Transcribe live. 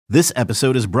This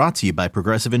episode is brought to you by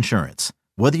Progressive Insurance.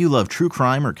 Whether you love true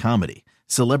crime or comedy,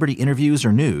 celebrity interviews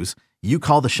or news, you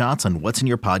call the shots on what's in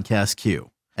your podcast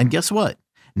queue. And guess what?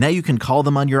 Now you can call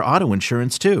them on your auto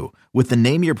insurance too with the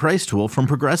Name Your Price tool from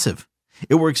Progressive.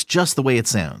 It works just the way it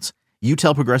sounds. You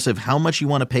tell Progressive how much you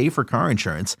want to pay for car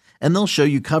insurance, and they'll show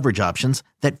you coverage options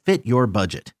that fit your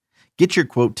budget. Get your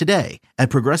quote today at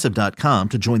Progressive.com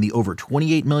to join the over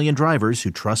 28 million drivers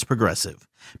who trust Progressive.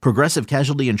 Progressive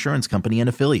Casualty Insurance Company and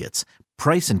Affiliates.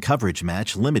 Price and coverage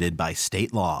match limited by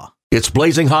state law. It's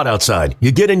blazing hot outside.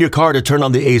 You get in your car to turn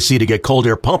on the AC to get cold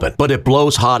air pumping, but it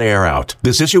blows hot air out.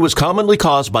 This issue is commonly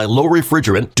caused by low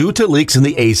refrigerant due to leaks in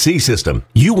the AC system.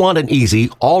 You want an easy,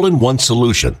 all-in-one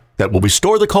solution that will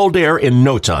restore the cold air in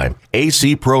no time.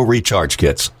 AC Pro Recharge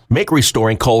Kits make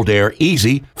restoring cold air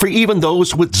easy for even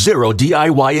those with zero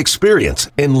DIY experience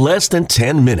in less than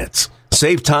 10 minutes.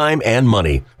 Save time and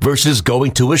money versus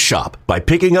going to a shop by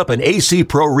picking up an AC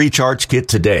Pro Recharge Kit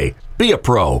today. Be a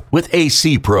pro with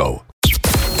AC Pro.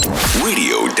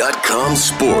 Radio.com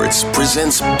Sports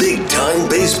presents Big Time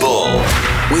Baseball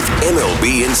with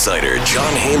MLB insider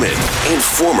Jon Heyman and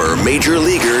former Major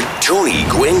Leaguer Tony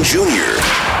Gwynn Jr.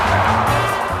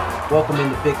 Welcome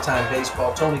into Big Time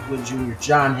Baseball. Tony Gwynn Jr.,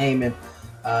 Jon Heyman.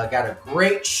 Got a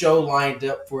great show lined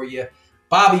up for you.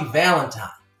 Bobby Valentine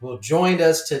will join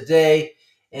us today,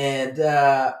 and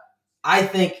I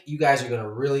think you guys are going to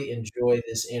really enjoy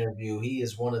this interview. He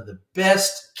is one of the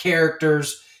best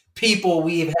people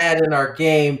we've had in our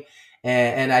game,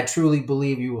 and I truly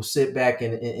believe you will sit back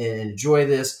and enjoy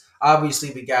this.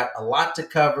 Obviously, we got a lot to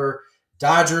cover.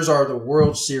 Dodgers are the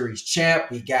World Series champ.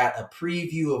 We got a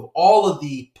preview of all of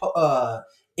the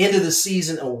end of the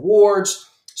season awards.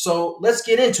 So let's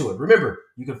get into it. Remember,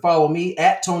 you can follow me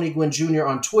at Tony Gwynn Jr.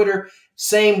 on Twitter.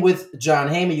 Same with Jon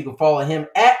Heyman. You can follow him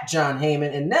at Jon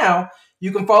Heyman. And now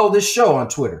you can follow this show on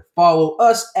Twitter. Follow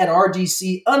us at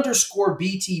RDC_BTB.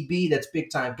 That's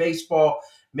Big Time Baseball.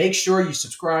 Make sure you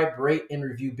subscribe, rate, and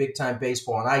review Big Time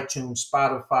Baseball on iTunes,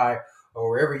 Spotify,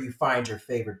 or wherever you find your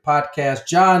favorite podcast.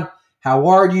 Jon, how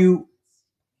are you?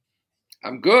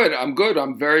 I'm good.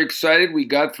 I'm very excited. We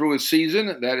got through a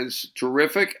season. That is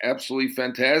terrific. Absolutely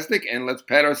fantastic. And let's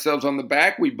pat ourselves on the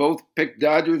back. We both picked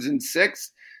Dodgers in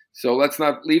 6. So let's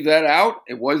not leave that out.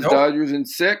 It was Dodgers in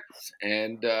 6.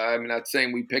 And I'm not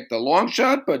saying we picked a long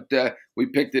shot, but we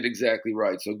picked it exactly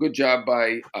right. So good job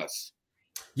by us.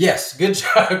 Yes, good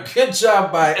job. Good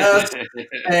job by us.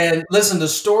 And listen, the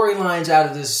storylines out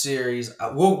of this series,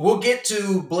 we'll get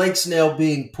to Blake Snell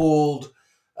being pulled.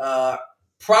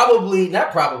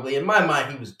 In my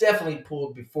mind, he was definitely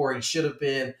pulled before he should have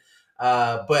been.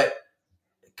 But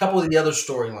a couple of the other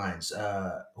storylines,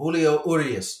 Julio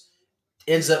Urias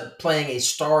ends up playing a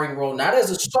starring role, not as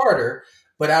a starter,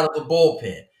 but out of the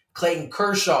bullpen. Clayton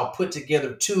Kershaw put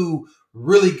together 2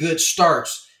 really good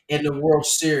starts in the World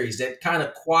Series that kind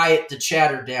of quiet the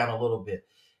chatter down a little bit.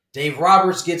 Dave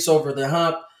Roberts gets over the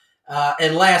hump.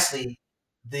 And lastly,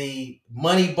 the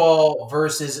Moneyball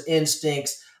versus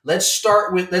instincts. Let's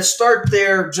start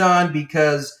there, Jon,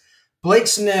 because Blake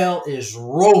Snell is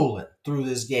rolling through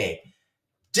this game.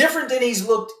 Different than he's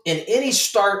looked in any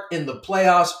start in the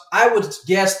playoffs. I would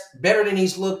guess better than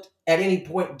he's looked at any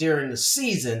point during the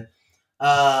season.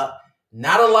 Not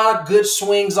a lot of good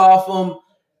swings off him.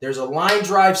 There's a line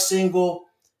drive single.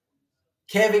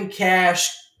 Kevin Cash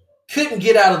couldn't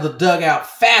get out of the dugout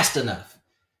fast enough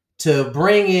to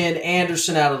bring in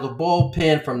Anderson out of the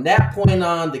bullpen. From that point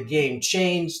on, the game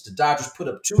changed. The Dodgers put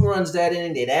up 2 runs that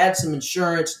inning. They'd add some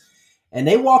insurance, and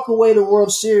they walk away to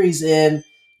World Series. And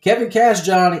Kevin Cash,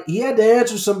 Jon, he had to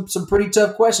answer some pretty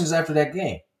tough questions after that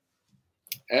game.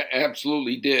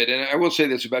 Absolutely did. And I will say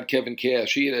this about Kevin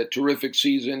Cash. He had a terrific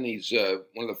season. He's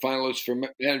one of the finalists for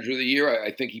Manager of the Year.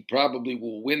 I think he probably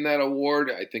will win that award.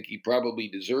 I think he probably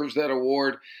deserves that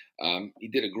award. He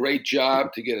did a great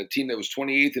job to get a team that was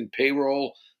 28th in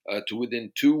payroll to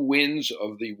within 2 wins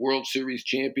of the World Series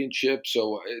championship.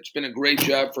 So it's been a great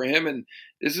job for him. And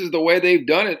this is the way they've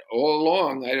done it all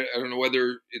along. I don't know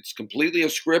whether it's completely a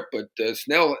script, but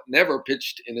Snell never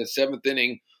pitched in the 7th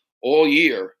inning all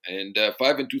year, and 5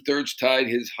 2/3 tied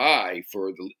his high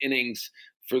for the innings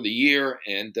for the year.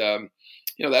 And,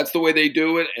 that's the way they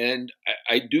do it. And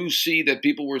I do see that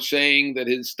people were saying that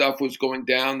his stuff was going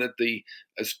down, that the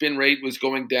spin rate was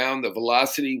going down. The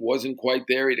velocity wasn't quite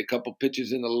there. He had a couple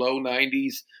pitches in the low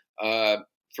 90s.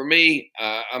 For me,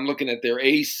 I'm looking at their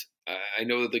ace. I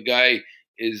know that the guy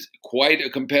is quite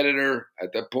a competitor.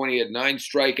 At that point, he had 9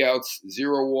 strikeouts,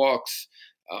 0 walks.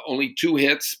 Only 2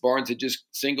 hits. Barnes had just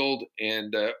singled,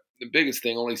 and the biggest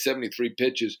thing, only 73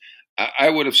 pitches. I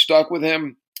would have stuck with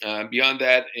him. Beyond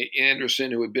that,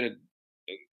 Anderson, who had been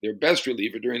their best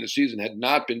reliever during the season, had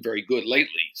not been very good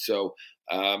lately. So,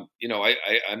 I'm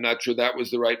not sure that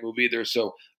was the right move either.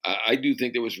 So I do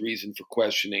think there was reason for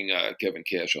questioning Kevin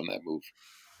Cash on that move.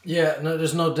 Yeah, no,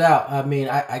 there's no doubt. I mean,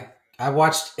 I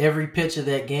watched every pitch of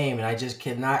that game, and I just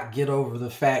cannot get over the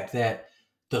fact that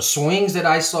the swings that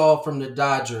I saw from the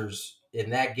Dodgers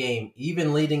in that game,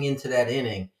 even leading into that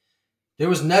inning, there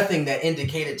was nothing that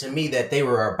indicated to me that they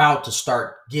were about to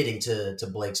start getting to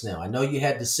Blake Snell. I know you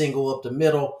had the single up the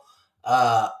middle,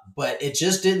 but it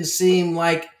just didn't seem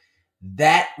like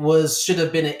that should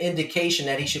have been an indication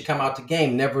that he should come out the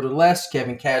game. Nevertheless,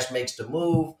 Kevin Cash makes the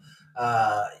move.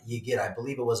 You get, I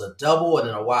believe it was a double and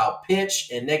then a wild pitch,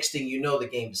 and next thing you know, the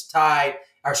game is tied.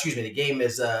 Or excuse me, the game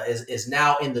is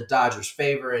now in the Dodgers'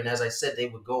 favor. And as I said, they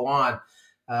would go on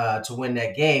to win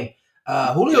that game.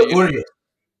 Julio Urias.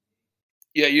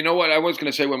 Yeah, you know what? I was going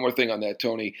to say one more thing on that,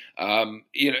 Tony.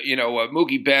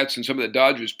 Mookie Betts and some of the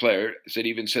Dodgers players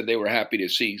even said they were happy to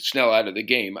see Snell out of the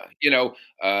game.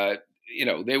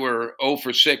 They were 0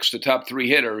 for 6, the top three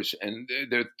hitters, and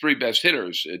their three best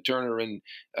hitters, Turner and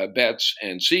Betts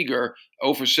and Seager,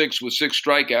 0 for 6 with 6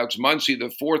 strikeouts. Muncy,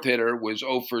 the fourth hitter, was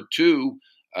 0 for 2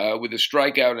 with a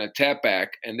strikeout and a tap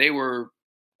back, and they were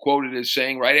quoted as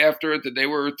saying right after it that they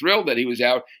were thrilled that he was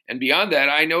out. And beyond that,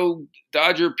 I know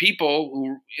Dodger people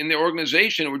who in the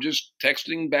organization were just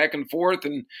texting back and forth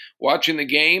and watching the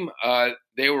game.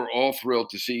 They were all thrilled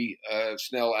to see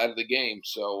Snell out of the game.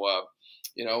 So,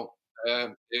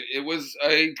 it was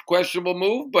a questionable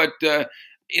move, but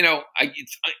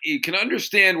you can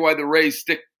understand why the Rays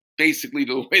stick basically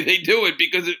to the way they do it,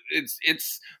 because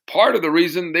it's part of the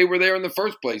reason they were there in the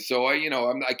first place. So I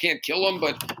can't kill them,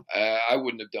 but I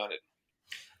wouldn't have done it.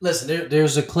 Listen,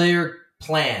 there's a clear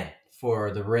plan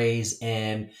for the Rays,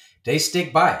 and they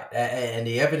stick by it. And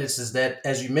the evidence is that,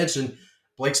 as you mentioned,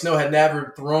 Blake Snell had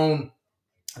never thrown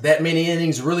that many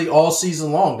innings really all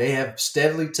season long. They have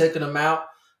steadily taken him out.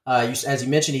 As you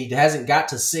mentioned, he hasn't got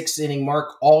to 6 inning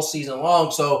mark all season long.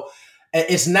 So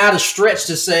it's not a stretch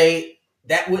to say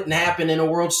that wouldn't happen in a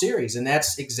World Series. And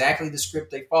that's exactly the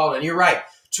script they followed. And you're right,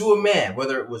 to a man,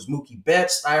 whether it was Mookie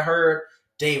Betts, I heard,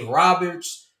 Dave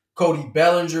Roberts, Cody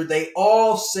Bellinger, they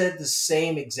all said the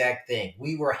same exact thing.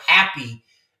 We were happy,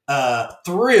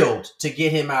 thrilled to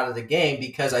get him out of the game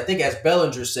because I think, as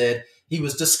Bellinger said, he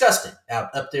was disgusting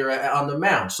up there on the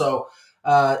mound. So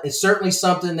it's certainly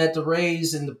something that the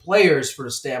Rays and the players, for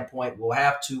the standpoint, will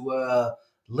have to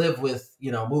live with,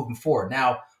 moving forward.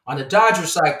 Now, on the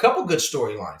Dodgers side, a couple good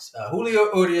storylines.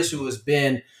 Julio Urias, who has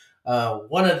been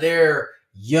one of their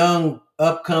young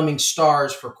upcoming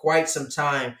stars for quite some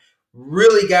time,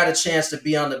 really got a chance to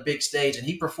be on the big stage, and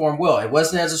he performed well. It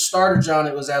wasn't as a starter, John.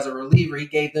 It was as a reliever. He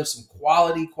gave them some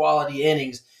quality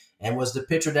innings and was the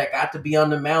pitcher that got to be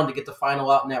on the mound to get the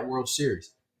final out in that World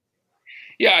Series.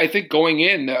 Yeah, I think going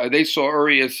in, they saw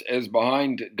Urias as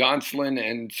behind Gonsolin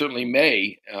and certainly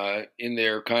May in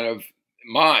their kind of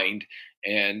mind.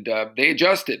 And they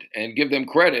adjusted, and give them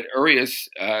credit. Urias,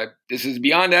 this is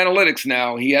beyond analytics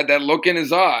now. He had that look in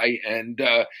his eye, and,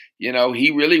 he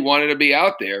really wanted to be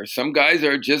out there. Some guys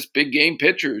are just big game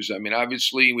pitchers. I mean,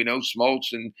 obviously, we know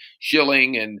Smoltz and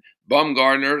Schilling and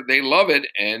Bumgarner, they love it.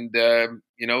 And,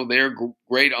 they're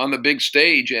great on the big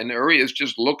stage. And Urias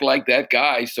just looked like that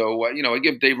guy. So, I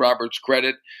give Dave Roberts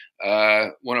credit,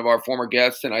 one of our former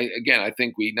guests. And I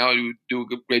think we now do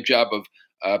a great job of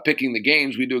picking the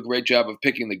games. We do a great job of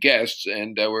picking the guests,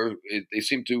 and they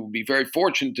seem to be very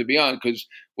fortunate to be on, because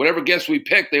whatever guests we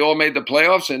picked, they all made the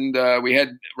playoffs, and we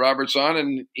had Roberts on,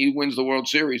 and he wins the World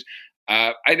Series.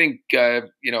 I think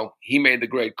he made the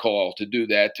great call to do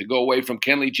that, to go away from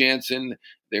Kenley Jansen,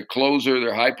 their closer,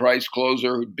 their high-priced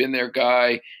closer who'd been their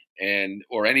guy,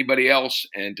 or anybody else,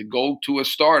 and to go to a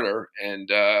starter. And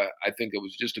I think it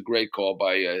was just a great call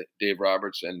by Dave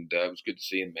Roberts, and it was good to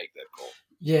see him make that call.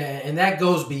 Yeah, and that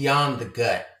goes beyond the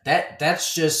gut.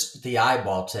 That's just the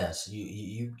eyeball test.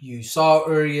 You saw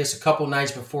Urias a couple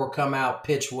nights before come out,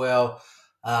 pitch well,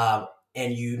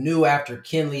 and you knew after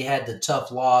Kenley had the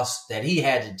tough loss that he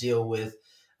had to deal with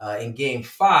in Game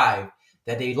 5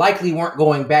 that they likely weren't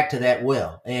going back to that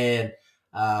well. And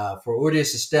for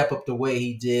Urias to step up the way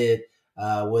he did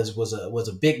was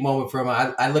a big moment for him.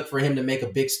 I look for him to make a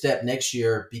big step next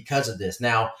year because of this.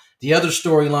 Now, the other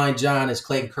storyline, John, is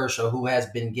Clayton Kershaw, who has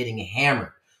been getting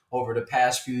hammered over the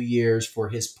past few years for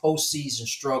his postseason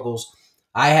struggles.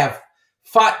 I have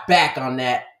fought back on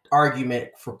that argument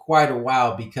for quite a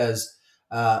while because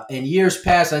in years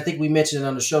past, I think we mentioned it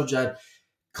on the show, John,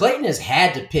 Clayton has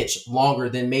had to pitch longer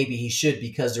than maybe he should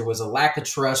because there was a lack of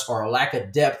trust or a lack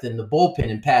of depth in the bullpen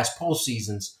in past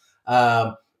postseasons.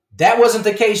 That wasn't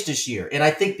the case this year. And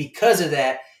I think because of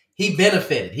that, he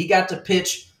benefited. He got to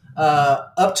pitch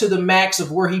up to the max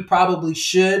of where he probably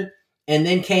should, and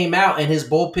then came out and his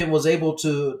bullpen was able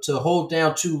to hold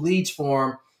down 2 leads for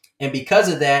him. And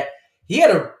because of that, he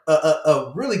had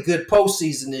a really good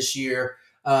postseason this year,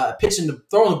 throwing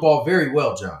the ball very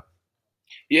well, John.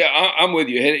 Yeah, I'm with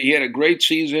you. He had a great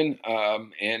season,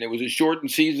 and it was a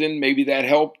shortened season. Maybe that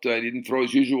helped. He didn't throw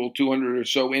his usual 200 or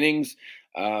so innings.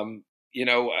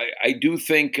 I do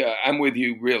think I'm with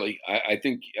you. Really, I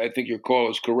think your call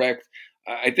is correct.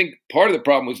 I think part of the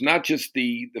problem was not just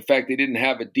the fact they didn't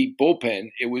have a deep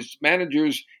bullpen. It was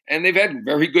managers, and they've had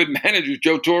very good managers.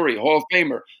 Joe Torre, Hall of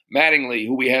Famer, Mattingly,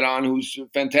 who we had on, who's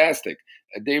fantastic.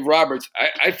 Dave Roberts.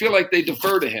 I feel like they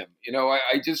defer to him.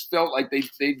 I just felt like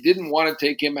they didn't want to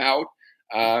take him out.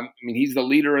 He's the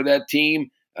leader of that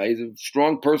team. He's a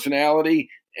strong personality,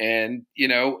 and I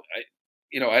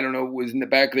don't know, it was in the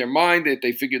back of their mind that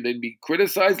they figured they'd be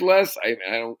criticized less. I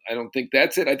don't think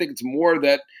that's it. I think it's more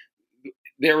that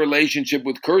their relationship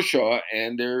with Kershaw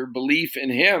and their belief in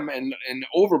him and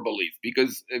overbelief.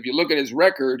 Because if you look at his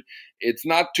record, it's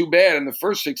not too bad in the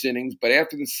first 6 innings, but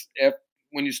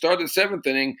when you start the 7th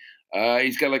inning,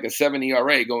 he's got like a 7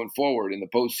 ERA going forward in the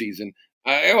postseason.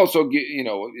 I also get,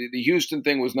 the Houston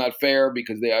thing was not fair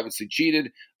because they obviously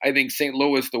cheated. I think St.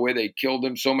 Louis, the way they killed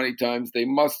him so many times, they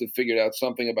must have figured out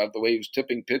something about the way he was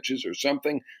tipping pitches or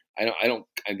something.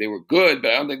 They were good,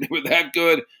 but I don't think they were that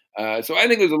good. So I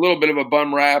think it was a little bit of a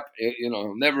bum rap.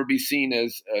 He'll never be seen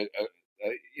as a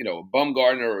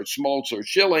Bumgarner or Smoltz or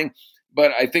Schilling,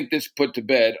 but I think this put to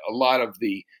bed a lot of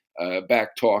the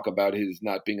back talk about his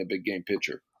not being a big game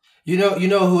pitcher. You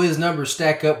know who his numbers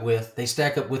stack up with? They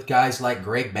stack up with guys like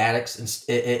Greg Maddux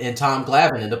and Tom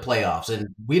Glavine in the playoffs. And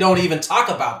we don't even talk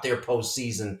about their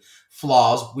postseason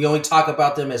flaws. We only talk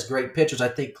about them as great pitchers. I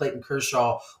think Clayton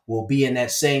Kershaw will be in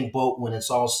that same boat when it's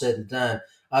all said and done.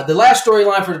 The last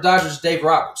storyline for the Dodgers is Dave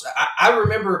Roberts. I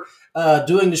remember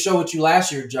doing the show with you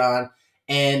last year, John,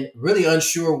 and really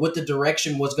unsure what the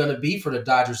direction was going to be for the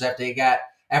Dodgers after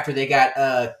they got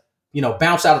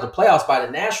bounced out of the playoffs by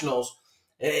the Nationals.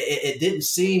 It didn't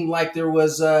seem like there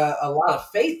was a lot of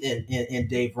faith in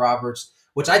Dave Roberts,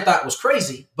 which I thought was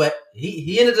crazy. But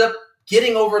he ended up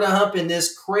getting over the hump in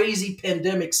this crazy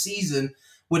pandemic season,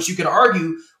 which you could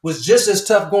argue was just as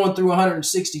tough going through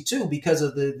 162 because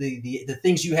of the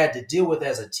things you had to deal with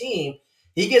as a team.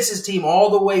 He gets his team all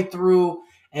the way through,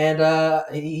 and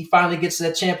he finally gets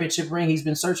that championship ring he's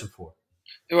been searching for.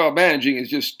 Well, managing is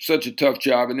just such a tough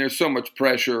job, and there's so much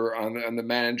pressure on the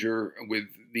manager with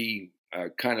the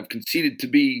kind of conceded to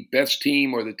be best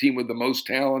team or the team with the most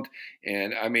talent.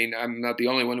 And I'm not the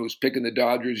only one who was picking the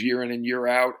Dodgers year in and year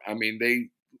out.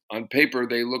 On paper,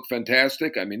 they look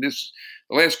fantastic. The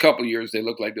last couple of years, they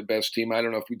look like the best team. I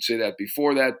don't know if we'd say that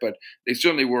before that, but they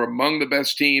certainly were among the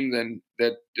best teams. And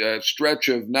that stretch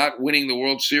of not winning the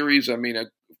World Series, of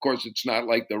course, it's not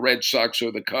like the Red Sox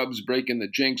or the Cubs breaking the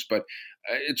jinx, but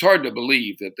it's hard to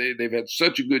believe that they've had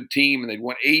such a good team and they'd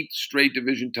won 8 straight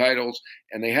division titles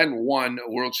and they hadn't won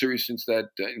a World Series since that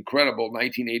incredible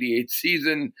 1988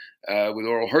 season with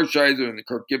Oral Hershiser and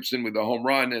Kirk Gibson with the home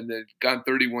run, and they've gone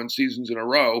 31 seasons in a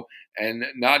row and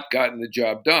not gotten the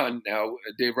job done. Now,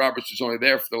 Dave Roberts was only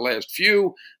there for the last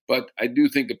few, but I do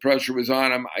think the pressure was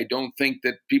on him. I don't think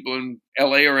that people in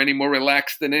L.A. are any more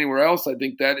relaxed than anywhere else. I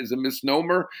think that is a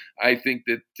misnomer. I think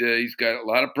that he's got a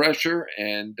lot of pressure,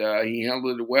 and he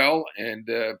handled it well. And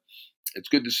it's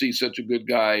good to see such a good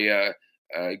guy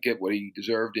get what he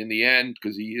deserved in the end,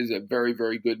 because he is a very,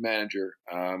 very good manager.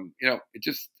 It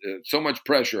just so much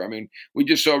pressure. We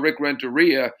just saw Rick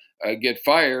Renteria get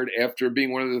fired after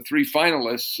being one of the 3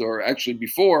 finalists, or actually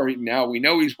before. Now we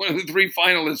know he's one of the 3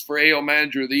 finalists for AL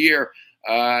Manager of the Year.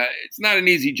 It's not an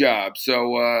easy job,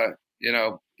 so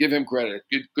give him credit.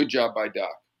 Good job by Doc.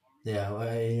 Yeah,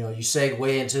 you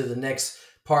segue into the next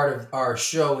part of our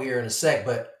show here in a sec,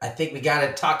 but I think we got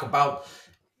to talk about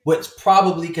what's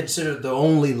probably considered the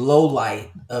only low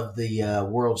light of the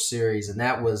World Series, and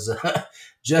that was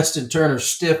Justin Turner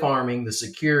stiff-arming the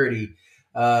security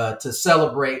to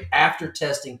celebrate after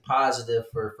testing positive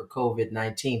for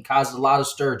COVID-19. Caused a lot of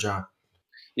stir, John.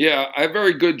 Yeah, a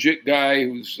very good guy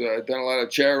who's done a lot of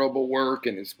charitable work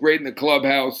and is great in the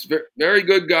clubhouse. Very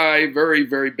good guy, very,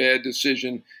 very bad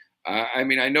decision. I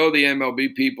know the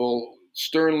MLB people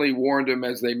sternly warned him,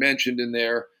 as they mentioned in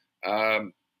their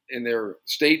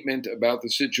statement about the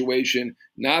situation,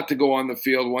 not to go on the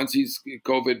field once he's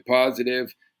COVID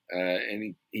positive.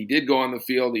 And he did go on the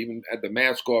field, even had the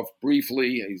mask off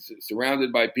briefly. He's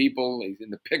surrounded by people. He's in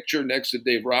the picture next to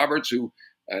Dave Roberts, who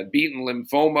had beaten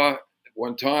lymphoma at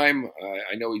one time.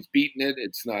 I know he's beaten it.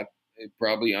 It's not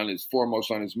probably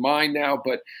foremost on his mind now,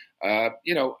 but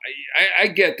I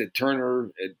get that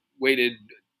Turner had waited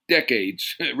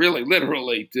decades, really,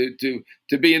 literally,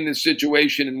 to be in this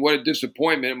situation, and what a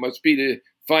disappointment it must be to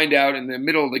find out in the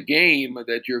middle of the game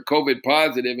that you're COVID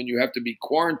positive and you have to be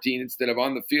quarantined instead of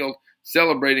on the field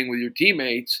celebrating with your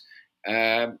teammates.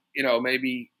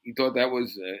 Maybe he thought that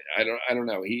was I don't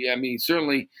know. He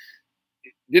certainly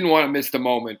didn't want to miss the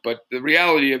moment, but the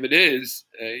reality of it is,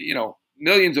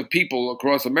 millions of people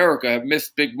across America have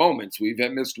missed big moments. We've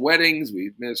missed weddings.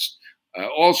 We've missed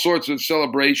all sorts of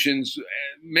celebrations.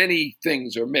 Many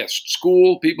things are missed.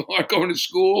 School, people aren't going to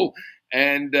school.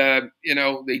 And,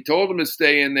 they told him to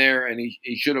stay in there, and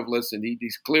he should have listened. He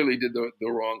clearly did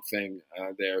the wrong thing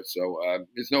there. So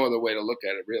there's no other way to look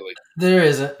at it, really. There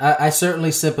isn't. I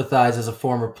certainly sympathize as a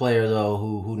former player, though,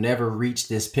 who never reached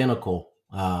this pinnacle.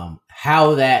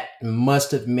 How that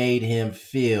must have made him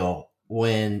feel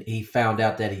when he found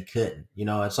out that he couldn't.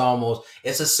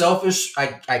 It's a selfish,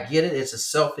 I get it. It's a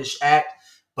selfish act,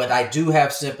 but I do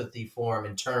have sympathy for him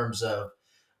in terms of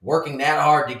working that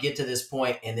hard to get to this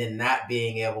point and then not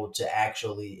being able to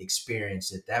actually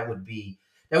experience it. That would be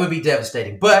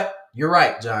devastating. But you're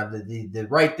right, John. The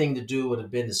right thing to do would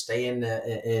have been to stay in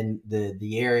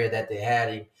the area that they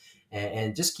had him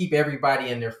and just keep everybody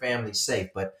and their families safe.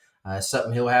 But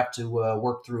something he'll have to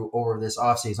work through over this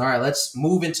offseason. All right, let's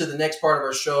move into the next part of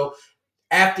our show.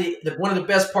 One of the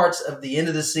best parts of the end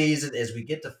of the season is we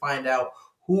get to find out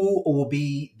who will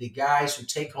be the guys who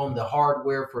take home the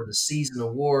hardware for the season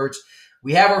awards.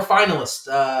 We have our finalists,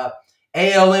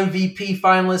 AL MVP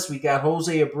finalists. We got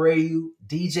Jose Abreu,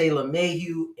 DJ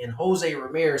LeMahieu, and Jose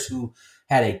Ramirez, who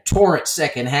had a torrent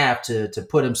second half to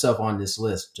put himself on this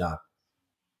list, John.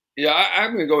 Yeah,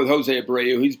 I'm going to go with Jose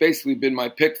Abreu. He's basically been my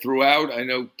pick throughout. I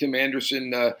know Tim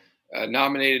Anderson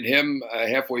nominated him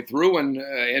halfway through, and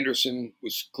Anderson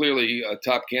was clearly a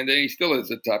top candidate. He still is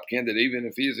a top candidate, even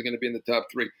if he isn't going to be in the top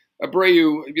three.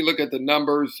 Abreu, if you look at the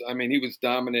numbers, he was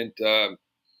dominant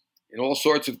in all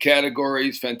sorts of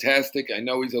categories. Fantastic. I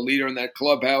know he's a leader in that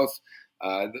clubhouse.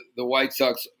 The White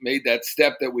Sox made that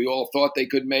step that we all thought they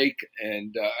could make,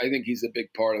 and I think he's a big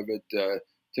part of it.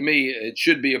 To me, it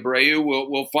should be Abreu.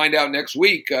 We'll find out next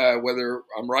week whether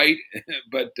I'm right,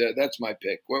 but that's my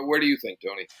pick. Where do you think,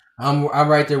 Tony? I'm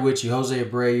right there with you. Jose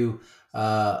Abreu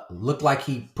looked like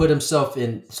he put himself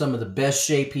in some of the best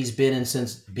shape he's been in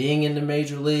since being in the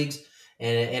major leagues,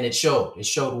 and it showed. It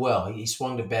showed well. He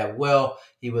swung the bat well.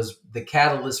 He was the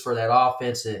catalyst for that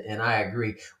offense, and I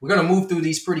agree. We're going to move through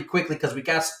these pretty quickly because we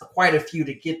got quite a few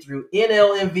to get through.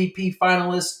 NL MVP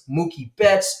finalists, Mookie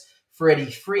Betts,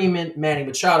 Freddie Freeman, Manny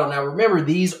Machado. Now, remember,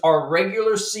 these are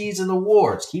regular season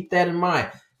awards. Keep that in mind.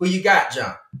 Who you got,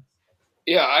 John?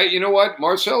 Yeah, you know what?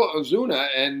 Marcell Ozuna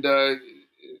and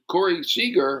Corey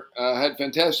Seager had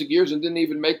fantastic years and didn't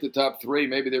even make the top three.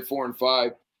 Maybe they're 4 and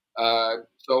 5.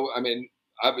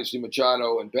 Obviously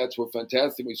Machado and Betts were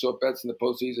fantastic. We saw Betts in the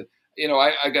postseason.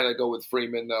 I got to go with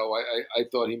Freeman, though. I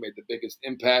thought he made the biggest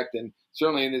impact, and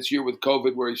certainly in this year with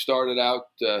COVID, where he started out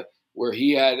where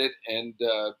he had it, and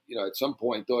at some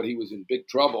point thought he was in big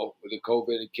trouble with the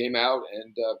COVID. It came out,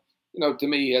 and to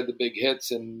me, he had the big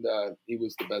hits, and he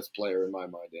was the best player in my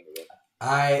mind. Anyway,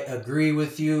 I agree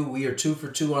with you. We are 2 for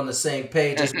 2 on the same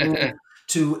page. Let's move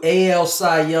to AL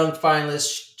Cy Young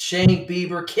finalists Shane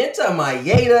Bieber, Kenta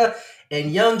Maeda,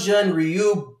 and Youngjun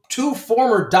Ryu, 2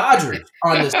 former Dodgers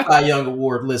on the Cy Young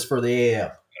Award list for the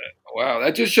AL. Wow,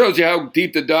 that just shows you how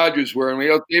deep the Dodgers were.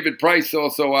 And David Price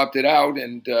also opted out,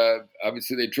 and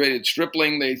obviously they traded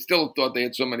Stripling. They still thought they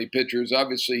had so many pitchers.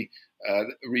 Obviously,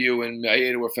 Ryu and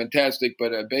Maeda were fantastic,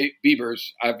 but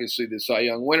Bieber's obviously the Cy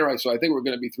Young winner. So I think we're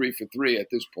going to be 3 for 3 at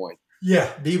this point.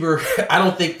 Yeah, Bieber. I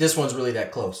don't think this one's really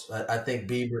that close. I think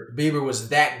Bieber was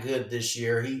that good this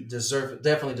year. He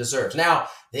definitely deserves. Now,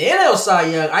 the NL Cy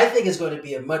Young, I think is going to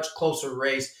be a much closer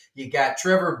race. You got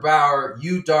Trevor Bauer,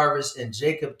 Yu Darvish, and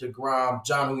Jacob deGrom.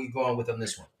 John, who are you going with on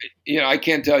this one? I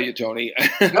can't tell you, Tony.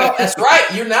 No, that's right.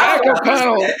 You're not. Jack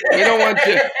O'Connell, you don't want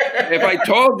to. If I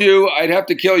told you, I'd have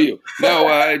to kill you.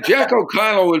 No, Jack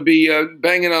O'Connell would be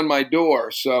banging on my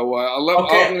door. So I'm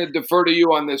going to defer to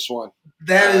you on this one.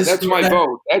 That's my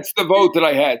vote. That's the vote that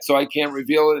I had, so I can't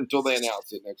reveal it until they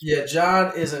announce it next week. Yeah,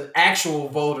 John is an actual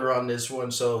voter on this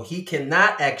one, so he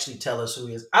cannot actually tell us who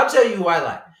he is. I'll tell you who I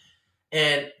like.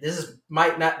 And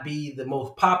might not be the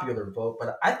most popular vote,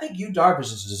 but I think Yu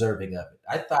Darvish is deserving of it.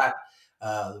 I thought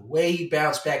the way he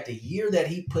bounced back, the year that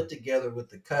he put together with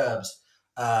the Cubs,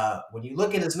 when you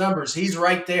look at his numbers, he's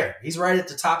right there. He's right at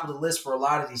the top of the list for a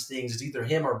lot of these things. It's either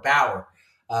him or Bauer.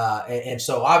 And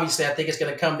so obviously I think it's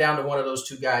going to come down to one of those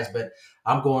two guys, but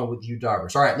I'm going with Yu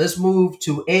Darvish. All right, let's move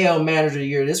to AL Manager of the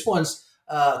Year. This one's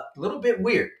a little bit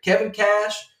weird. Kevin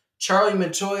Cash, Charlie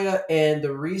Montoya, and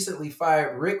the recently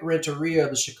fired Rick Renteria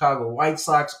of the Chicago White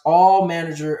Sox, all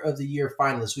Manager of the Year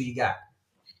finalists. Who you got?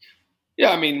 Yeah,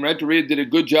 I mean, Renteria did a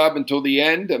good job until the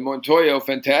end. Montoya,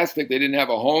 fantastic. They didn't have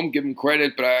a home, give him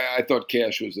credit, but I thought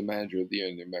Cash was the Manager of the Year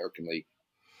in the American League.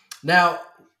 Now,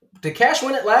 did Cash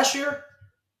win it last year?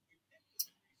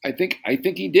 I think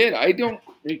he did. I don't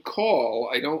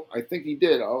recall. I think he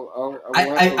did.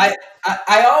 I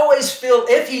always feel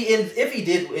if he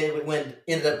did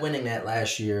ended up winning that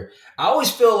last year, I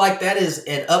always feel like that is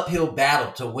an uphill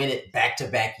battle to win it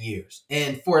back-to-back years.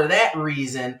 And for that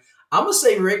reason, I'm gonna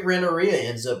say Rick Renteria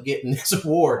ends up getting this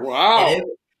award. Wow. And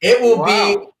it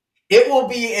will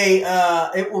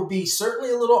be certainly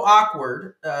a little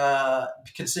awkward,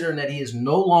 considering that he is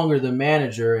no longer the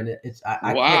manager, and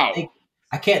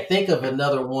I can't think of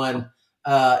another one,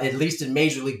 at least in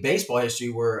Major League Baseball history,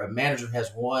 where a manager has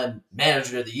won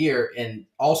Manager of the Year and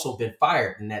also been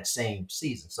fired in that same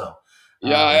season. So,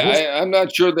 I'm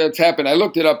not sure that's happened. I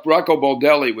looked it up. Rocco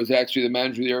Baldelli was actually the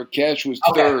Manager of the Year. Cash was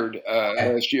third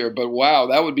last year. But wow,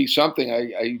 that would be something.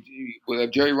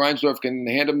 Jerry Reinsdorf can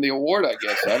hand him the award, I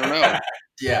guess. I don't know.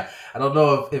 Yeah, I don't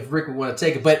know if Rick would want to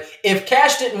take it. But if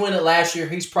Cash didn't win it last year,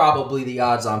 he's probably the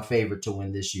odds-on favorite to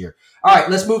win this year. All right,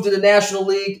 let's move to the National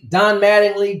League. Don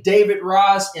Mattingly, David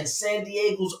Ross, and San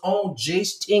Diego's own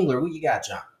Jace Tingler. Who you got,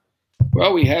 John?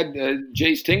 Well, we had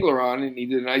Jace Tingler on, and he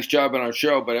did a nice job on our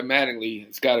show. But at Mattingly,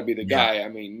 it's got to be the guy. I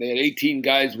mean, they had 18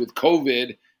 guys with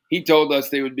COVID. He told us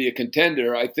they would be a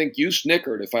contender. I think you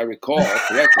snickered, if I recall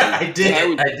correctly. I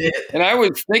did. And I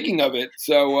was thinking of it.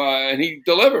 So, and he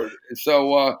delivered.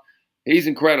 So he's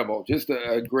incredible. Just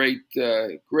a great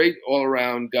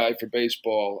all-around guy for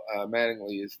baseball.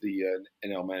 Mattingly is the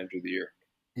NL Manager of the Year.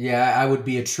 Yeah, I would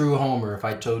be a true homer if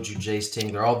I told you Jace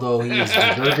Tingler, although he is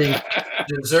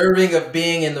deserving of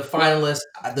being in the finalists.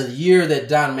 The year that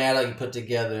Don Mattingly put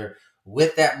together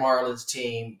with that Marlins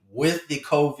team, with the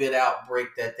COVID outbreak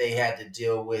that they had to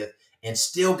deal with, and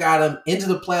still got them into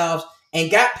the playoffs and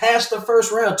got past the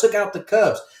first round, took out the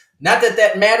Cubs. Not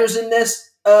that matters in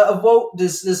this vote,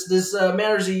 this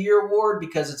Managers of the Year award,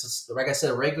 because it's, like I said,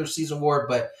 a regular season award,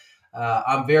 but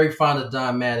I'm very fond of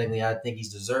Don Mattingly. I think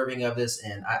he's deserving of this,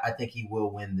 and I think he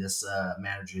will win this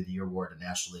Manager of the Year award in the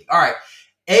National League. All right,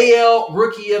 AL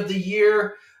Rookie of the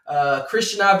Year,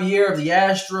 Christian Javier of the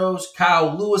Astros,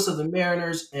 Kyle Lewis of the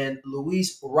Mariners, and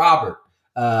Luis Robert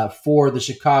for the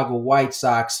Chicago White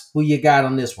Sox. Who you got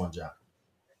on this one, John?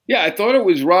 Yeah, I thought it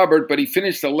was Robert, but he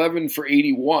finished 11 for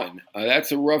 81.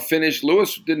 That's a rough finish.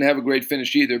 Lewis didn't have a great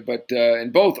finish either, but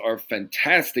and both are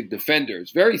fantastic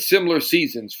defenders. Very similar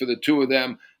seasons for the two of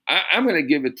them. I'm going to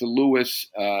give it to Lewis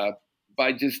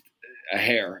by just a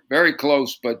hair. Very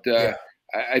close, but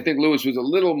I think Lewis was a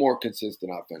little more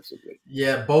consistent offensively.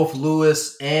 Yeah, both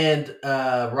Lewis and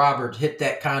Robert hit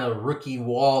that kind of rookie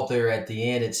wall there at the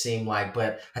end, it seemed like.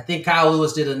 But I think Kyle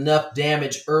Lewis did enough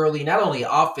damage early, not only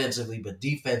offensively but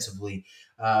defensively.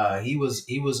 He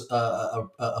was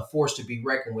a force to be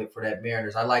reckoned with for that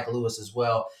Mariners. I like Lewis as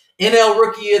well. NL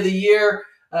Rookie of the Year,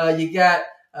 you got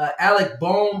Alec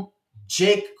Bohm,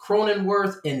 Jake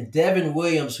Cronenworth, and Devin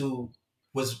Williams, who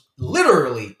was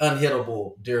literally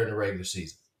unhittable during the regular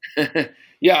season.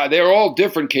 Yeah, they're all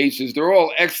different cases. They're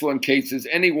all excellent cases.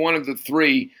 Any one of the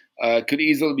three could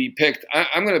easily be picked.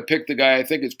 I'm going to pick the guy I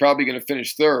think is probably going to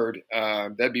finish third.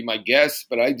 That'd be my guess.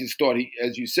 But I just thought he,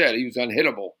 as you said, he was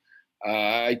unhittable.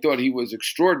 I thought he was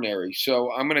extraordinary.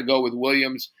 So I'm going to go with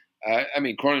Williams.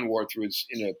 Cronenworth was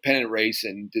in a pennant race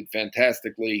and did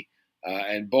fantastically.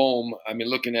 And Bohm,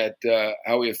 looking at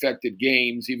how he affected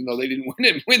games, even though they didn't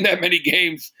win that many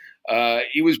games,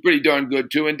 he was pretty darn good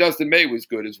too. And Dustin May was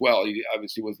good as well. He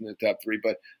obviously wasn't in the top three,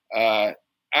 but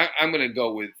I'm going to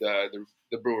go with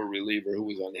the Brewer reliever who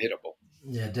was unhittable.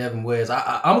 Yeah, Devin Williams.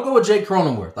 I'm going to go with Jake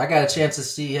Cronenworth. I got a chance to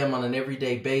see him on an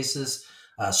everyday basis,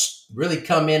 really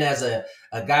come in as a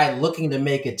guy looking to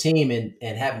make a team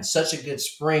and having such a good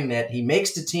spring that he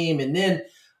makes the team. And then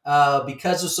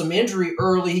because of some injury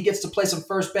early, he gets to play some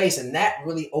first base, and that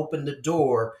really opened the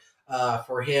door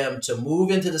for him to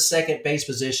move into the second base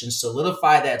position,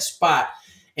 solidify that spot,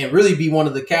 and really be one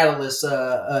of the catalysts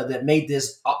that made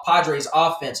this Padres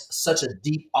offense such a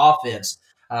deep offense.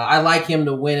 I like him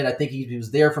to win it. I think he was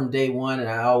there from day one, and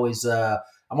I'm always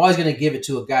going to give it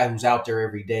to a guy who's out there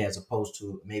every day as opposed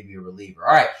to maybe a reliever.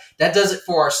 All right, that does it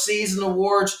for our season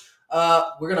awards.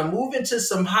 We're going to move into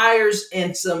some hires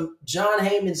and some Jon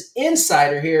Heyman's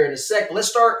insider here in a second. Let's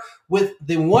start with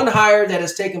the one hire that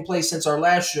has taken place since our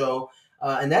last show,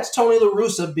 and that's Tony La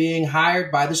Russa being hired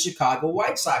by the Chicago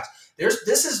White Sox.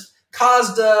 This has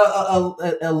caused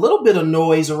a little bit of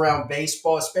noise around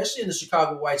baseball, especially in the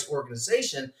Chicago Whites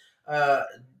organization,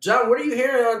 John, what are you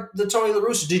hearing on the Tony La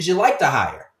Russa? Did you like the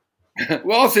hire?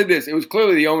 Well, I'll say this. It was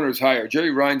clearly the owner's hire.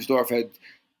 Jerry Reinsdorf had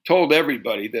told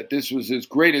everybody that this was his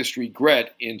greatest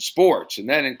regret in sports, and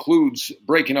that includes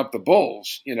breaking up the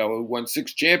Bulls, who won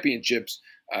 6 championships.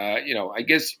 I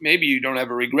guess maybe you don't have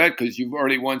a regret because you've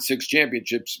already won 6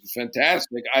 championships.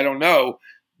 Fantastic. I don't know.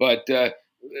 But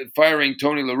firing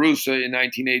Tony La Russa in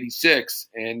 1986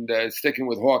 and sticking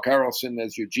with Hawk Harrelson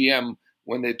as your GM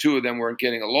when the two of them weren't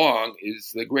getting along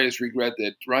is the greatest regret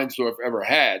that Reinsdorf ever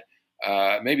had.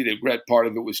 Maybe the regret part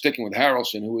of it was sticking with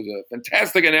Harrelson, who was a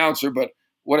fantastic announcer, but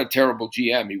what a terrible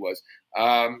GM he was.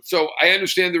 So I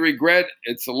understand the regret.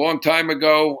 It's a long time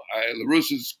ago. La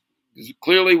Russa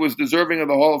clearly was deserving of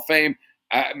the Hall of Fame.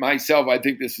 Myself, I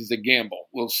think this is a gamble.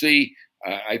 We'll see.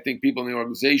 I think people in the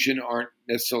organization aren't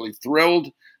necessarily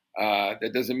thrilled.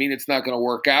 That doesn't mean it's not going to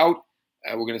work out.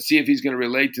 We're going to see if he's going to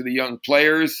relate to the young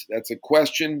players. That's a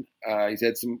question. He's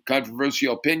had some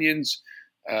controversial opinions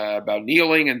about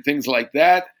kneeling and things like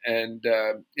that. And,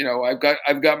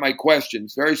 I've got my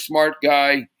questions. Very smart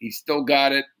guy. He's still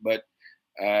got it. But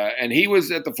and he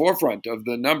was at the forefront of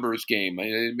the numbers game.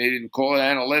 They didn't call it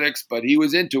analytics, but he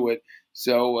was into it.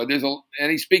 So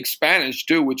and he speaks Spanish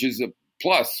too, which is a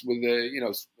plus with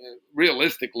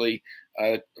realistically,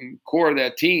 core of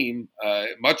that team,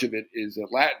 much of it is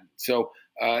Latin. So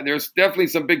there's definitely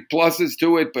some big pluses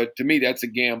to it, but to me, that's a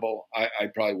gamble I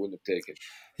probably wouldn't have taken.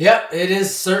 Yeah, it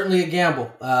is certainly a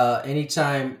gamble.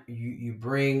 Anytime you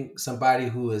bring somebody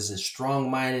who is as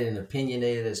strong-minded and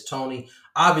opinionated as Tony,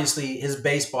 obviously his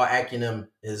baseball acumen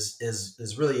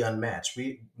is really unmatched.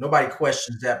 Nobody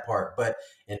questions that part. But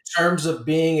in terms of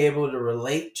being able to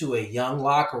relate to a young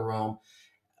locker room,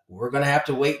 we're going to have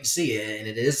to wait and see it. And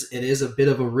it is a bit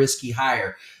of a risky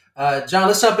hire. John,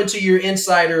 let's jump into your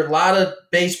insider. A lot of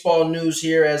baseball news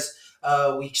here as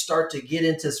we start to get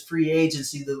into free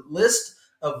agency. The list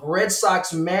of Red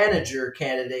Sox manager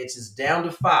candidates is down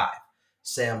to 5.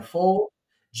 Sam Fuld,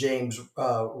 James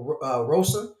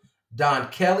Rosen, Don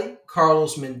Kelly,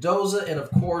 Carlos Mendoza, and,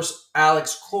 of course,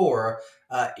 Alex Cora.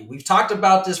 We've talked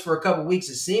about this for a couple of weeks.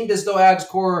 It seemed as though Alex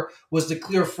Cora was the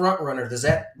clear front runner. Does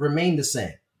that remain the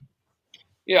same?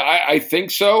 Yeah, I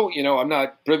think so. I'm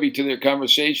not privy to their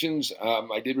conversations.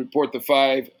 I did report the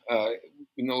 5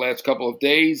 in the last couple of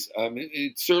days.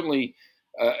 It's certainly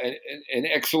an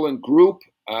excellent group,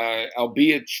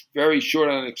 albeit very short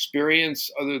on experience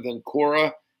other than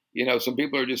Cora. Some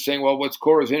people are just saying, well, what's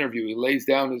Cora's interview? He lays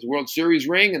down his World Series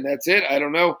ring and that's it. I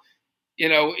don't know.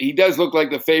 He does look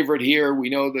like the favorite here. We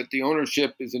know that the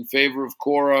ownership is in favor of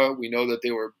Cora. We know that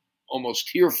they were almost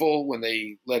tearful when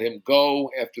they let him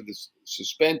go after the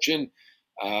suspension.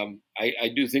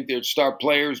 I do think their star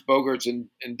players, Bogaerts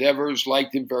and Devers,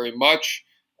 liked him very much.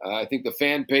 I think the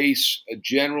fan base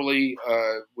generally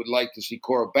would like to see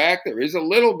Cora back. There is a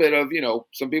little bit of,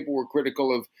 some people were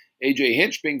critical of A.J.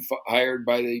 Hinch being hired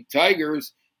by the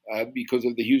Tigers because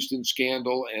of the Houston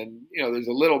scandal. And, there's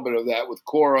a little bit of that with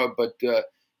Cora, but,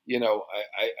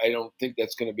 I don't think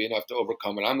that's going to be enough to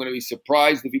overcome it. I'm going to be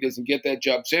surprised if he doesn't get that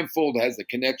job. Sam Fuld has the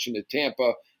connection to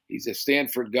Tampa. He's a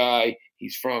Stanford guy.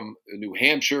 He's from New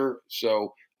Hampshire,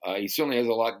 so he certainly has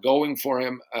a lot going for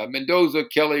him. Mendoza,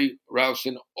 Kelly,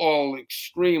 Rosen, all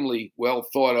extremely well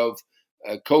thought of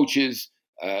coaches.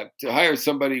 To hire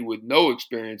somebody with no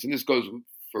experience, and this goes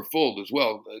for Fuld as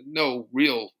well, no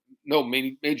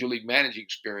major league managing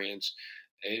experience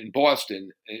in Boston,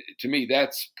 to me,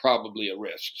 that's probably a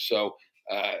risk. So,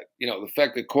 the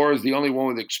fact that Cora is the only one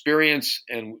with experience,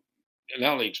 and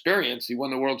not only experience, he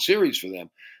won the World Series for them.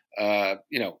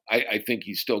 I think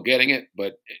he's still getting it,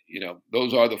 but,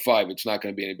 those are the 5. It's not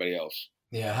going to be anybody else.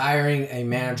 Yeah, hiring a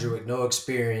manager with no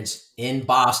experience in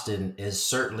Boston is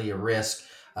certainly a risk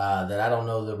that I don't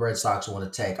know the Red Sox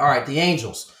want to take. All right, the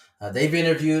Angels. They've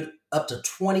interviewed up to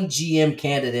 20 GM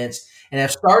candidates and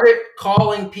have started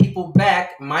calling people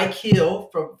back. Mike Hill,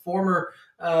 from former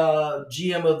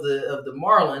GM of the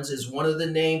Marlins, is one of the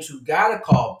names who got a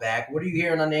call back. What are you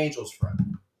hearing on the Angels front?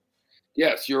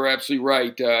 Yes, you're absolutely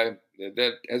right.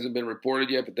 That hasn't been reported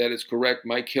yet, but that is correct.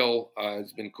 Mike Hill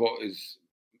has been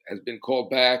called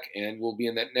back and will be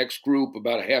in that next group.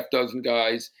 About a half dozen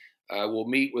guys will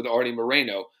meet with Artie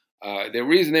Moreno. The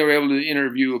reason they were able to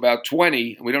interview about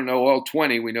 20, we don't know all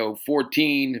 20, we know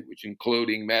 14, which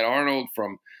including Matt Arnold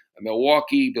from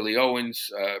Milwaukee, Billy Owens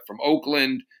from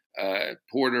Oakland,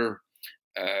 Porter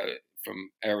from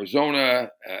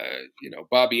Arizona,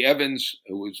 Bobby Evans,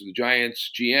 who was the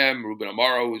Giants GM, Ruben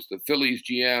Amaro, who was the Phillies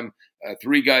GM,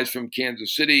 3 guys from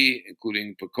Kansas City,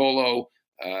 including Piccolo,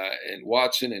 and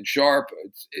Watson and Sharp,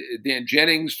 Dan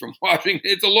Jennings from Washington.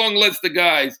 It's a long list of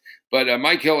guys, but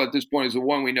Mike Hill at this point is the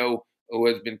one we know who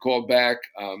has been called back.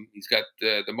 He's got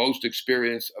the most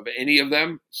experience of any of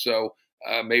them, so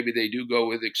maybe they do go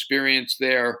with experience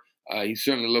there. He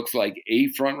certainly looks like a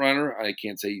front runner. I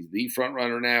can't say he's the front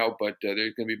runner now, but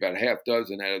there's going to be about a half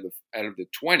dozen out of the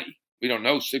 20. We don't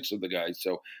know 6 of the guys,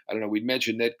 so I don't know. We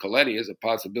mentioned Ned Colletti as a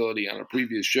possibility on a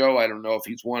previous show. I don't know if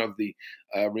he's one of the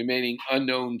remaining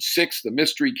unknown 6, the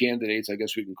mystery candidates, I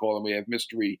guess we can call them. We have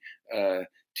mystery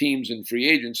teams in free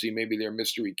agency. Maybe they're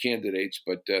mystery candidates,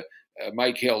 but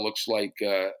Mike Hill looks like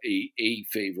a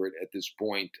favorite at this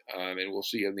point, and we'll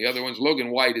see. And the other ones,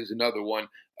 Logan White is another one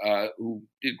who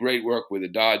did great work with the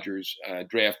Dodgers,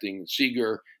 drafting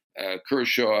Seager,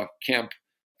 Kershaw, Kemp,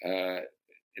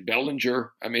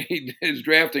 Bellinger. I mean, his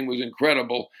drafting was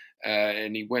incredible,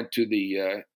 and he went to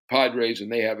the Padres,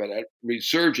 and they have a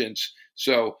resurgence.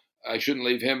 So I shouldn't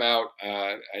leave him out.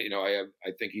 I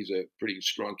think he's a pretty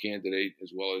strong candidate,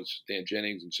 as well as Dan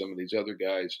Jennings and some of these other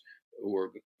guys who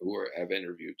have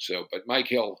interviewed. So, but Mike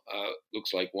Hill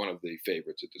looks like one of the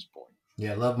favorites at this point.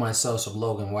 Yeah, love myself some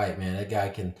Logan White, man. That guy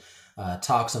can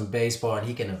talk some baseball, and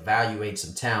he can evaluate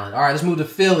some talent. All right, let's move to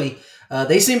Philly.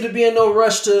 They seem to be in no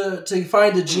rush to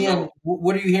find a GM. No.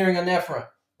 What are you hearing on that front?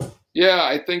 Yeah,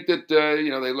 I think that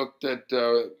they looked at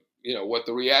what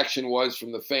the reaction was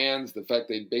from the fans. The fact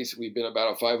they'd basically been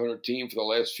about a 500 team for the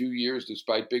last few years,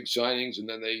 despite big signings, and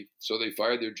then they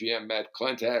fired their GM Matt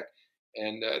Klentak,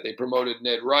 and they promoted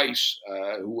Ned Rice,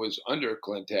 who was under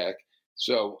Klentak.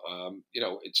 So,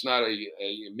 it's not a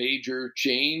major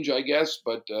change, I guess,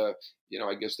 but,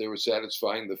 I guess they were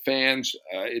satisfying the fans.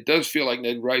 It does feel like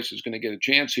Ned Rice is going to get a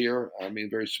chance here. I mean,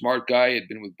 very smart guy, had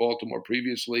been with Baltimore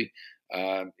previously.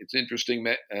 It's interesting.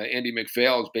 Andy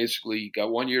McPhail has basically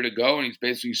got 1 year to go, and he's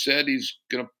basically said he's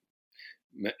going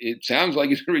to, it sounds like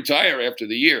he's going to retire after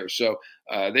the year. So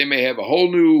they may have a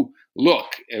whole new look,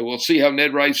 and we'll see how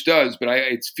Ned Rice does. But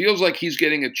it feels like he's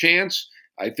getting a chance.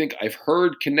 I think I've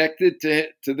heard connected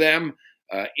to them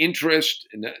interest,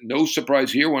 and no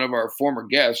surprise here, one of our former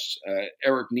guests,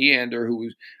 Eric Neander, who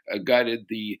guided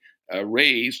the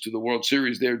Rays to the World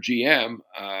Series, their GM.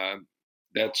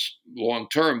 That's long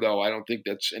term, though. I don't think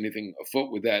that's anything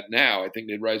afoot with that now. I think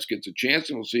Ned Rice gets a chance,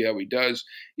 and we'll see how he does.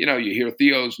 You hear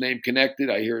Theo's name connected.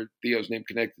 I hear Theo's name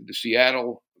connected to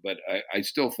Seattle, but I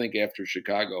still think after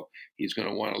Chicago, he's going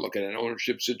to want to look at an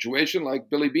ownership situation like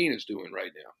Billy Beane is doing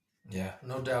right now. Yeah,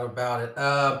 no doubt about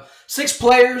it. 6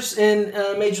 players in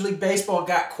Major League Baseball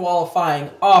got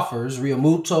qualifying offers: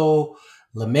 Realmuto,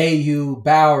 LeMahieu,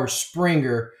 Bauer,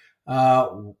 Springer,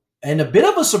 and a bit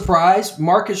of a surprise,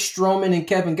 Marcus Stroman and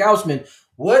Kevin Gausman.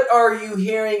 What are you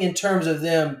hearing in terms of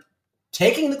them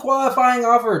taking the qualifying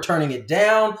offer or turning it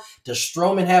down? Does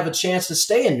Stroman have a chance to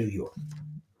stay in New York?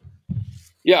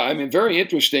 Yeah, I mean, very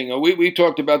interesting. We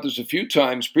talked about this a few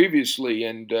times previously,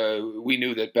 and we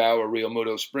knew that Bauer,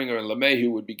 Realmuto, Springer, and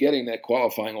LeMahieu would be getting that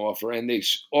qualifying offer, and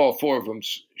all 4 of them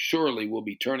surely will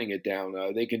be turning it down.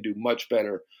 They can do much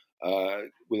better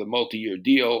with a multi-year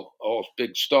deal, all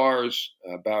big stars,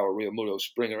 Bauer, Realmuto,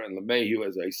 Springer, and LeMahieu,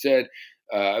 as I said.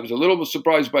 I was a little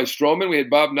surprised by Stroman. We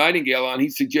had Bob Nightingale on. He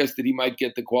suggested he might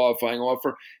get the qualifying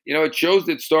offer. It shows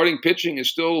that starting pitching is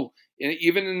still,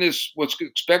 even in this what's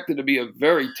expected to be a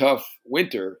very tough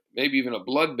winter, maybe even a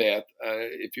bloodbath,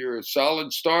 if you're a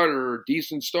solid starter or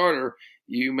decent starter,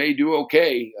 you may do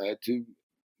okay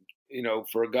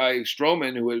for a guy,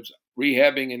 Stroman, who was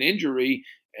rehabbing an injury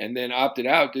and then opted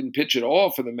out, didn't pitch at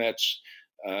all for the Mets.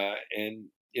 I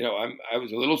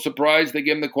was a little surprised they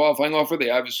gave him the qualifying offer. They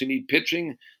obviously need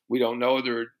pitching. We don't know.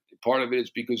 Part of it is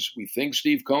because we think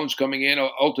Steve Cohen's coming in.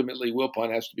 Ultimately,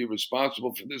 Wilpon has to be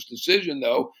responsible for this decision,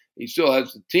 though. He still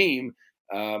has the team.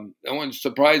 That one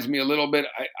surprised me a little bit.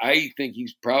 I think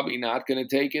he's probably not going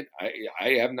to take it.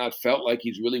 I have not felt like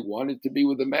he's really wanted to be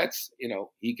with the Mets.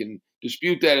 He can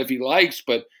dispute that if he likes,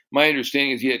 but my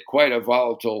understanding is he had quite a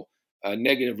volatile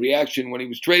negative reaction when he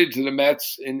was traded to the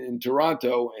Mets in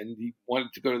Toronto, and he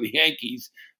wanted to go to the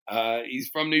Yankees. He's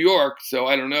from New York, so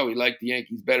I don't know. He liked the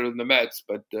Yankees better than the Mets,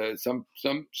 but some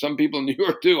people in New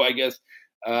York do, I guess.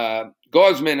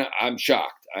 Gausman, I'm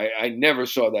shocked. I never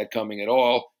saw that coming at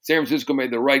all. San Francisco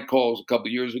made the right calls a couple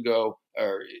of years ago,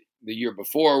 or the year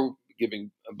before,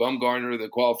 giving Bumgarner the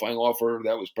qualifying offer.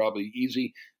 That was probably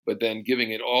easy, but then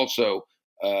giving it also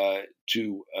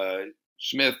to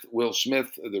Will Smith,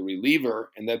 the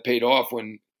reliever, and that paid off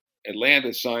when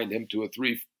Atlanta signed him to a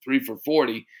 3 for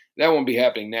 $40. That won't be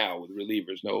happening now with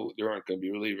relievers. No, there aren't going to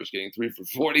be relievers getting 3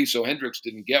 for $40. So Hendricks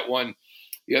didn't get one.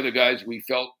 The other guys we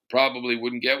felt probably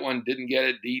wouldn't get one didn't get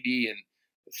it. Didi and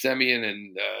Semien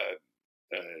and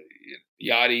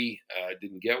Yachty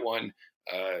didn't get one.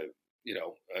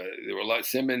 there were a lot of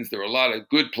Simmons. There were a lot of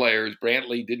good players.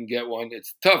 Brantley didn't get one.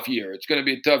 It's a tough year. It's going to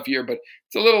be a tough year, but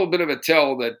it's a little bit of a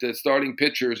tell that starting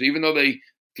pitchers, even though they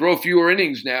throw fewer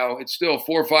innings now, it's still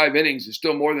 4 or 5 innings. It's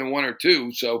still more than 1 or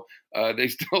 2. So they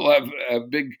still have a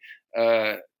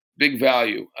big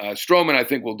value. Stroman, I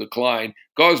think, will decline.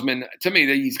 Gausman, to me,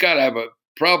 he's got to have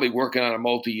probably working on a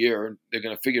multi-year. They're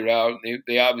going to figure it out.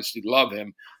 They obviously love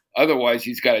him. Otherwise,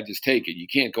 he's got to just take it. You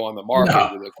can't go on the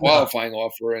market with a qualifying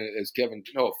offer. As Kevin,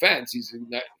 no offense, he's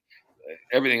not,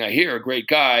 everything I hear, a great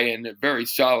guy and a very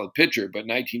solid pitcher, but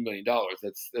 $19 million,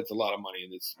 that's a lot of money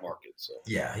in this market. So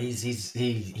yeah, he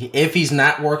if he's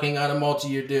not working on a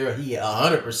multi-year deal, he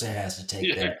 100% has to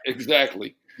take that.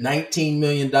 Exactly. $19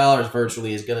 million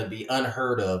virtually is going to be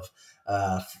unheard of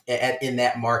in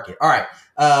that market. All right,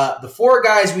 the 4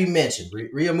 guys we mentioned: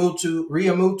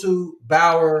 Realmuto,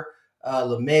 Bauer,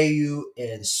 LeMahieu,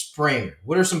 and Springer.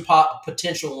 What are some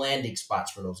potential landing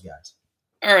spots for those guys?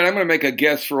 All right, I'm going to make a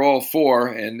guess for all 4,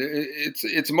 and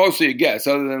it's mostly a guess.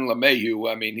 Other than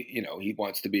LeMahieu, I mean, he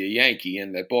wants to be a Yankee,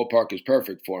 and that ballpark is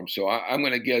perfect for him. So I'm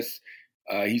going to guess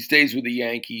he stays with the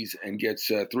Yankees and gets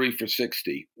 3 for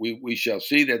 $60. We shall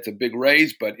see. That's a big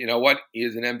raise, but you know what? He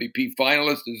is an MVP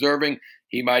finalist, deserving.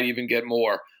 He might even get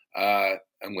more.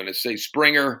 I'm going to say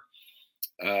Springer.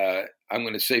 I'm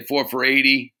going to say 4 for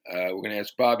 $80. We're going to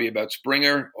ask Bobby about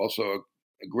Springer, also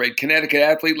a great Connecticut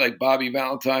athlete like Bobby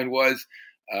Valentine was.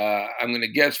 I'm going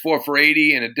to guess 4 for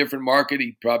 $80 in a different market.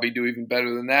 He'd probably do even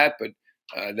better than that, but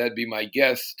that'd be my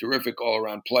guess. Terrific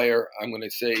all-around player. I'm going to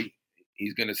say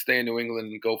he's going to stay in New England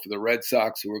and go for the Red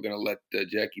Sox, who are going to let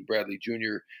Jackie Bradley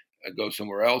Jr. Go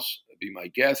somewhere else. That'd be my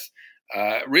guess.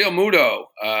 Realmuto.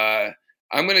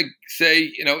 I'm going to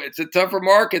say, it's a tougher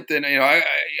market than, I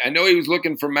know he was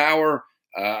looking for Mauer.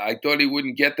 I thought he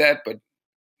wouldn't get that, but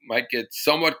might get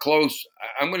somewhat close.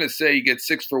 I'm going to say he gets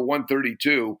 6 for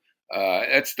 $132.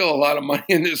 That's still a lot of money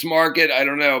in this market. I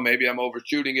don't know. Maybe I'm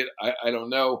overshooting it. I don't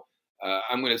know.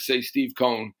 I'm going to say Steve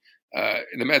Cohen.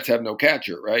 The Mets have no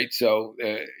catcher, right? So,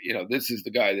 this is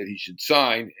the guy that he should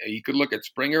sign. He could look at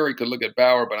Springer. He could look at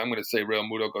Bauer, but I'm going to say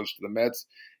Realmuto goes to the Mets.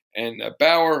 And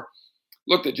Bauer,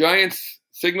 look, the Giants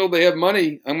signaled they have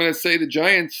money. I'm going to say the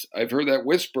Giants. I've heard that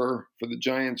whisper for the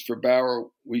Giants for Bauer.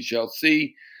 We shall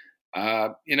see.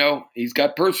 He's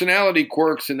got personality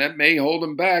quirks, and that may hold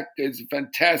him back. He's a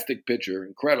fantastic pitcher,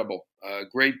 incredible,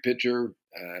 great pitcher.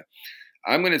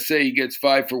 I'm going to say he gets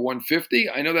 5 for $150.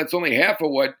 I know that's only half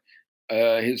of what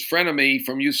his frenemy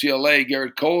from UCLA,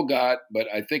 Garrett Cole, got, but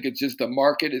I think it's just the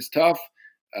market is tough.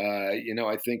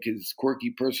 I think his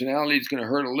quirky personality is going to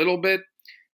hurt a little bit.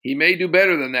 He may do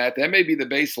better than that. That may be the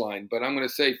baseline, but I'm going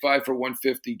to say 5 for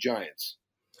 $150 Giants.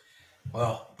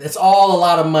 Well, that's all a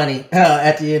lot of money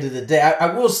at the end of the day.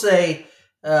 I will say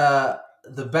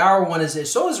the Bauer one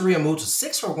so is Realmuto.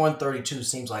 6 for $132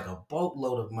 seems like a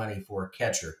boatload of money for a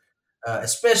catcher,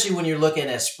 especially when you're looking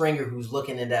at Springer, who's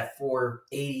looking in that 4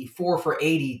 for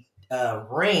 $80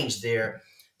 range there.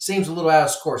 Seems a little out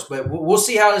of course, but we'll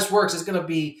see how this works. It's going to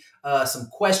be some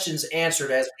questions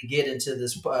answered as we get into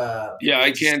this.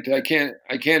 I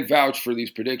can't vouch for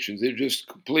these predictions. They're just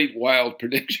complete wild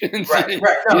predictions. Right.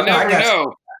 You never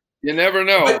know. You never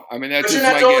know. But, that's just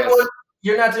my guess.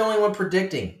 You're not the only one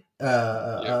predicting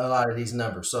a lot of these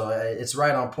numbers, so it's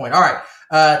right on point. All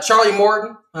right, Charlie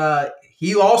Morton.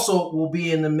 He also will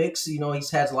be in the mix.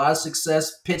 He's had a lot of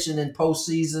success pitching in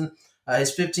postseason.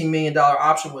 His $15 million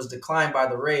option was declined by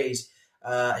the Rays.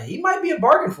 He might be a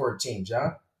bargain for a team,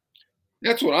 John.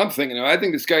 That's what I'm thinking of. I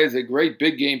think this guy is a great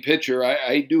big game pitcher.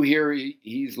 I do hear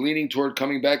he's leaning toward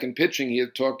coming back and pitching. He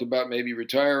had talked about maybe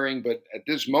retiring, but at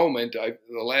this moment,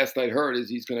 the last I'd heard is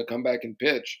he's going to come back and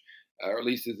pitch, or at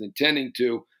least is intending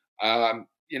to. I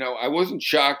wasn't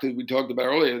shocked, as we talked about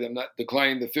earlier, them not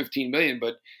declining the $15 million,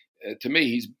 but to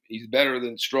me, he's better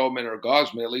than Stroman or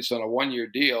Gausman, at least on a one-year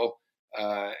deal.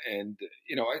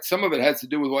 Some of it has to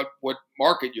do with what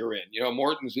market you're in.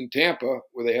 Morton's in Tampa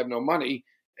where they have no money,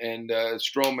 and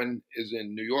Stroman is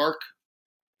in New York,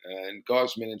 and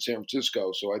Gausman in San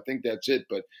Francisco. So I think that's it.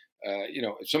 But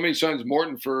if somebody signs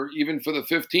Morton for the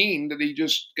 15 that he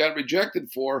just got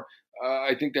rejected for,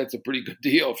 I think that's a pretty good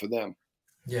deal for them.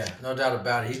 Yeah, no doubt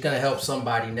about it. He's going to help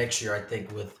somebody next year, I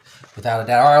think, without a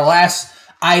doubt. Our last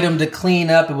item to clean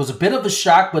up. It was a bit of a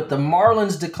shock, but the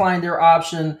Marlins declined their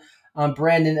option on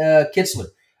Brandon Kitzler.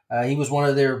 He was one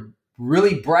of their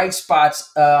really bright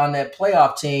spots on that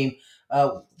playoff team.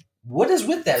 What is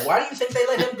with that? Why do you think they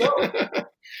let him go?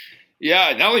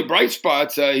 Yeah, not only bright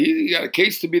spots, he got a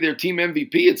case to be their team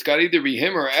MVP. It's got to either be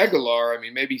him or Aguilar. I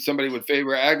mean, maybe somebody would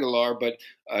favor Aguilar, but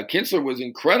Kinsler was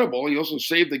incredible. He also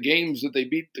saved the games that they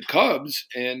beat the Cubs.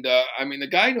 And, I mean, the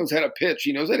guy knows how to pitch.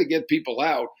 He knows how to get people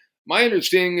out. My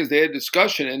understanding is they had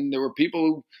discussion, and there were people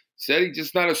who said he's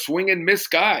just not a swing and miss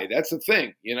guy. That's the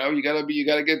thing. You know, you got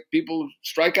to get people,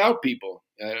 strike out people.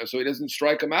 So he doesn't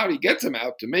strike them out. He gets them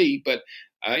out to me, but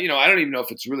I don't even know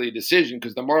if it's really a decision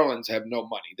because the Marlins have no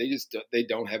money. They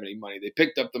don't have any money. They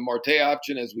picked up the Marte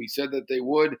option as we said that they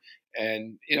would,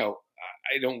 and I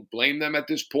don't blame them at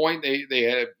this point.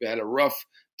 They had a rough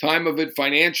time of it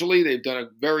financially. They've done a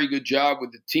very good job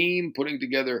with the team putting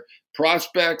together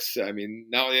prospects. I mean,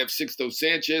 now they have Sixto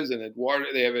Sanchez and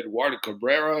they have Eduardo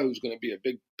Cabrera, who's going to be a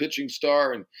big pitching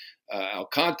star, and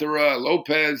Alcantara,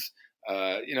 Lopez.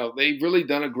 They've really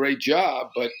done a great job,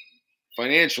 but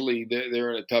financially,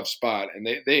 they're in a tough spot, and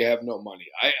they have no money.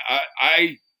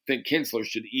 I think Kinsler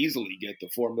should easily get the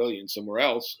 $4 million somewhere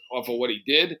else off of what he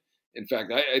did. In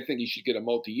fact, I think he should get a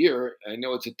multi-year. I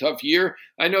know it's a tough year.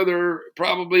 I know there are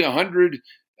probably 100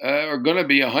 or going to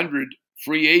be 100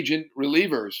 free agent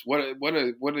relievers. What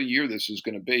a year this is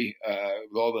going to be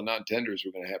with all the non-tenders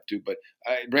we're going to have to. But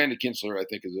Brandon Kinsler, I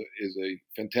think, is a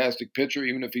fantastic pitcher,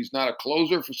 even if he's not a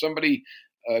closer for somebody.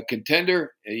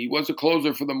 Contender. He was a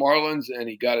closer for the Marlins, and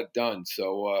he got it done.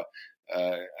 So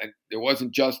there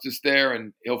wasn't justice there,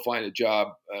 and he'll find a job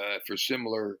for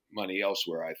similar money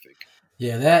elsewhere, I think.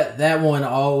 Yeah, that one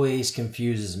always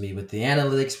confuses me with the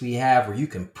analytics we have where you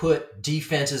can put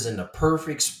defenses in the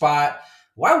perfect spot.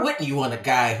 Why wouldn't you want a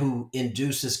guy who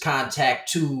induces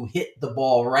contact to hit the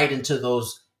ball right into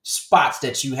those spots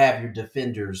that you have your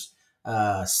defenders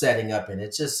setting up, and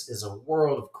it just is a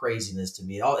world of craziness to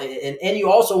me. And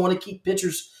you also want to keep pitch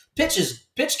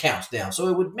counts down, so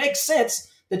it would make sense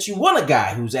that you want a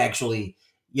guy who's actually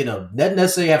doesn't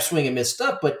necessarily have swing and miss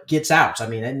stuff, but gets outs. I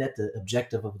mean, isn't that the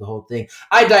objective of the whole thing?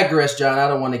 I digress, John. I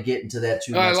don't want to get into that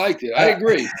too much. I liked it. I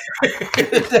agree.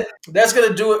 That's going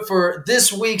to do it for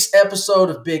this week's episode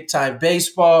of Big Time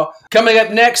Baseball. Coming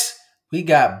up next, we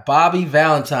got Bobby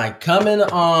Valentine coming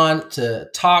on to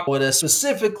talk with us,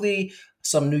 specifically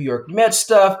some New York Mets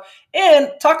stuff, and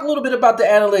talk a little bit about the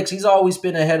analytics. He's always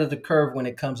been ahead of the curve when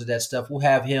it comes to that stuff. We'll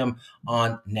have him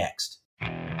on next.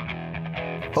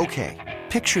 Okay,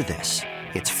 picture this.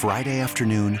 It's Friday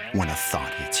afternoon when a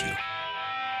thought hits you.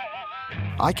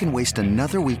 I can waste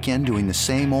another weekend doing the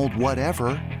same old whatever,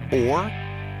 or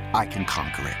I can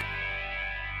conquer it.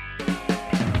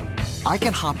 I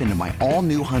can hop into my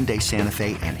all-new Hyundai Santa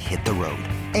Fe and hit the road.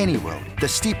 Any road. The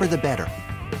steeper, the better.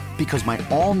 Because my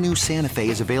all-new Santa Fe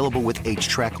is available with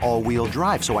H-Track all-wheel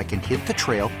drive, so I can hit the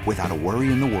trail without a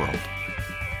worry in the world.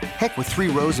 Heck, with 3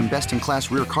 rows and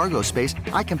best-in-class rear cargo space,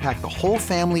 I can pack the whole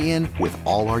family in with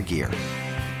all our gear.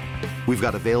 We've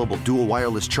got available dual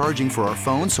wireless charging for our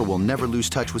phones, so we'll never lose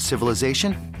touch with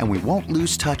civilization, and we won't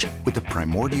lose touch with the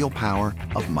primordial power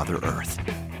of Mother Earth.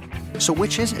 So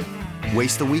which is it?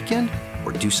 Waste the weekend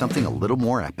or do something a little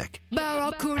more epic?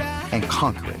 And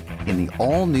conquer it in the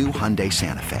all-new Hyundai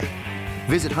Santa Fe.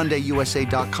 Visit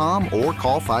HyundaiUSA.com or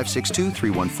call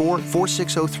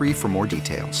 562-314-4603 for more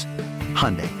details.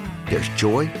 Hyundai, there's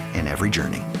joy in every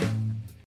journey.